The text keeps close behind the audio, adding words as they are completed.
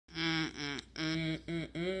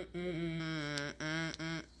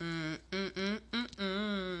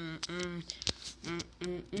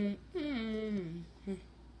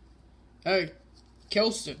Hey,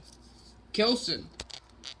 Kilson. Kilson.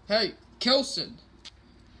 Hey, Kilson.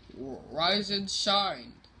 Rise and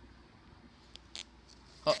shine.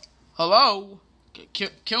 Hello?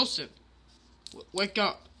 Kilson. Wake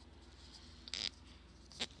up.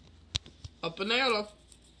 A banana.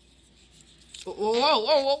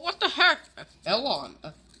 Whoa, what the heck? Elon,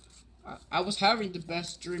 I was having the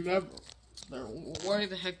best dream ever. Why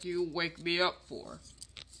the heck do you wake me up for?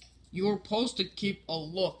 You were supposed to keep a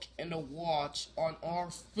look and a watch on our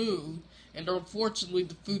food, and unfortunately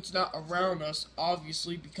the food's not around us,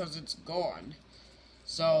 obviously, because it's gone.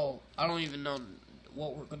 So, I don't even know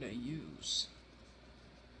what we're gonna use.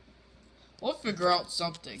 We'll figure out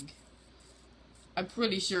something. I'm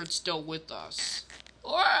pretty sure it's still with us.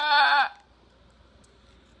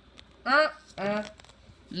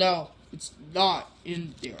 No, it's not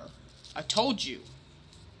in there. I told you.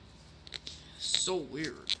 So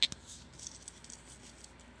weird.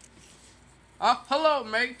 Hello,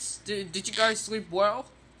 mates. Did you guys sleep well?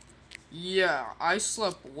 Yeah, I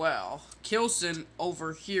slept well. Kilson,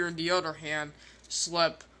 over here, on the other hand,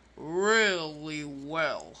 slept really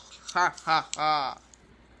well. Ha ha ha.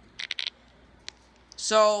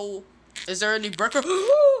 So, is there any breakfast?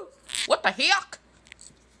 What the heck?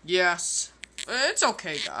 Yes. It's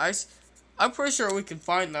okay, guys. I'm pretty sure we can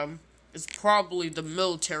find them. It's probably the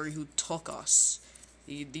military who took us.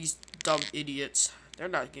 These dumb idiots. They're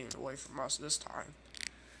not getting away from us this time.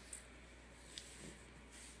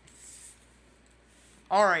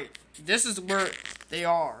 Alright, this is where they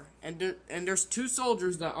are. And there's two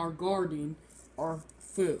soldiers that are guarding our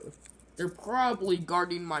food. They're probably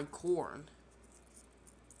guarding my corn.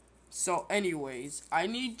 So anyways, I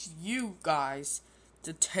need you guys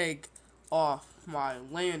to take off my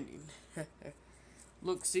landing.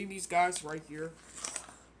 Look, see these guys right here?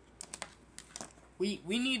 We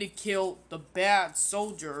need to kill the bad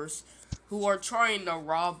soldiers who are trying to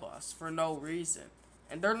rob us for no reason.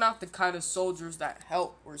 And they're not the kind of soldiers that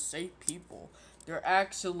help or save people. They're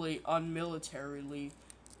actually unmilitarily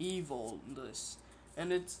evilness.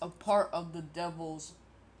 And it's a part of the devil's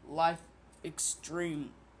life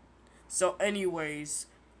extreme. So anyways,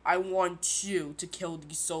 I want you to kill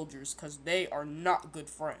these soldiers because they are not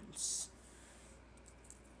good friends.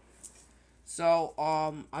 So,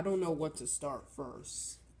 I don't know what to start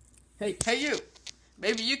first. Hey you!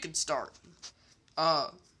 Maybe you can start.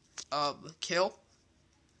 Kill?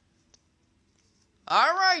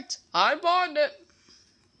 Alright, I'm on it!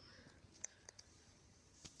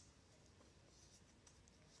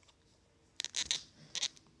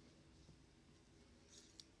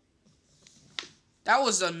 That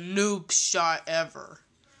was a noob shot ever.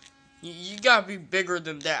 You gotta be bigger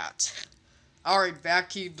than that. Alright,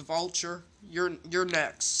 Backy the Vulture, you're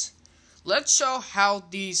next. Let's show how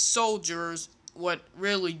these soldiers, what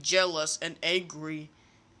really jealous and angry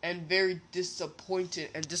and very disappointed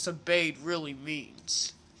and disobeyed really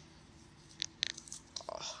means.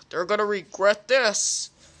 They're gonna regret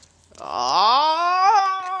this.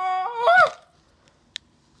 Oh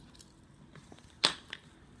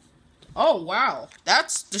wow,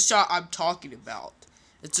 that's the shot I'm talking about.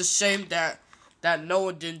 It's a shame that no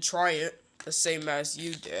one didn't try it the same as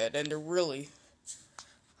you did, and they're really,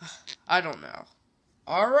 I don't know.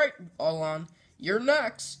 Alright, Alon, you're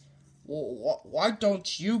next. Well, why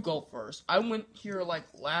don't you go first? I went here like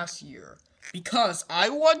last year. Because I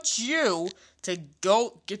want you to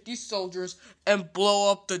go get these soldiers and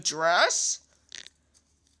blow up the dress?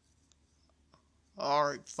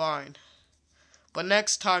 Alright, fine. But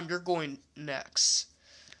next time, you're going next.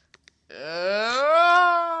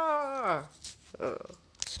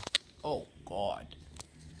 Oh, God.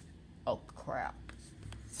 Oh, crap.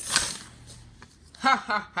 Ha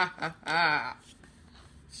ha ha ha ha.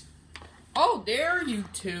 Oh, there you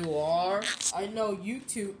two are. I know you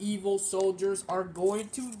two evil soldiers are going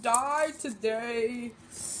to die today.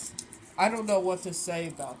 I don't know what to say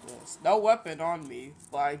about this. No weapon on me,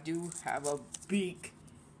 but I do have a beak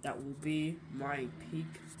that will be my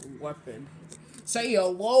peak weapon. Say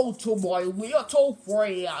hello to my little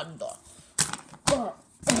friend.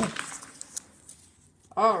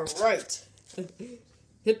 Alright.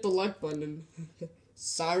 Hit the like button.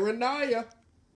 Sirenaya.